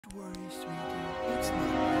Don't worry, sweetie. It's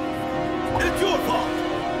not. It's your fault!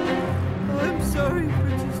 I'm sorry,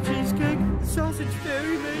 Princess Cheesecake. Sausage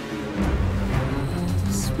Fairy made me.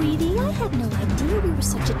 Sweetie, I had no idea we were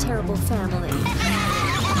such a terrible family.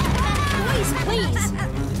 Boys, please!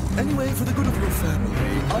 Anyway, for the good of your family,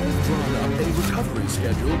 I've drawn up a recovery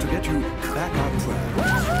schedule to get you back on track.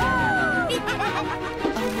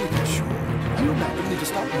 I'll make it short. You and Madam need to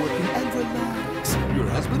stop working and relax. Your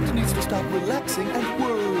husband needs to stop relaxing and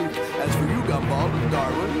work. As for you, Gumball and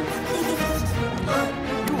Darwin,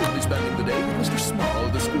 you will be spending the day with Mr. Small,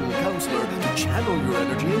 the school counselor, to channel your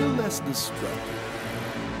energy in a less destructive.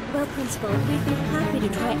 Well, Principal, we'd be happy to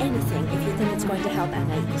try anything if you think it's going to help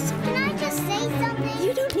Anais. Can I just say something?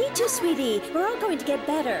 You don't need to, sweetie. We're all going to get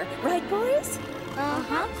better. Right, boys?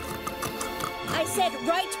 Uh-huh. I said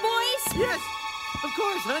right, boys? Yes, of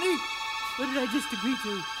course, honey. What did I just agree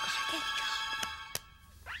to?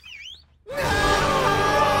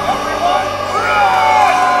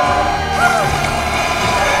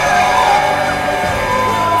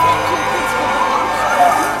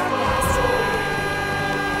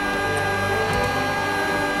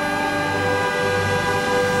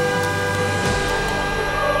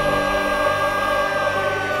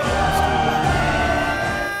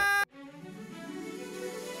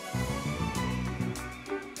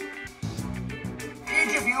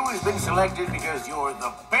 Each of you has been selected because you're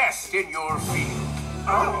the best in your field.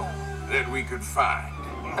 Oh, that we could find.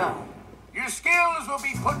 Oh. Your skills will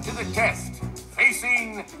be put to the test,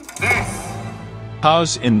 facing this.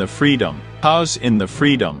 House in the freedom. House in the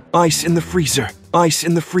freedom. Ice in the freezer. Ice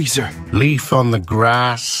in the freezer. Leaf on the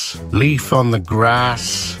grass. Leaf on the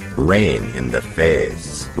grass. Rain in the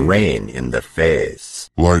face. Rain in the face.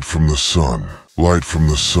 Light from the sun. Light from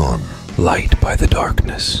the sun. Light by the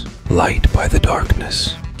darkness. Light by the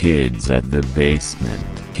darkness. Kids at the basement.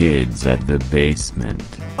 Kids at the basement.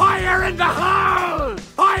 Fire in the hole!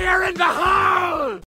 Fire in the hole!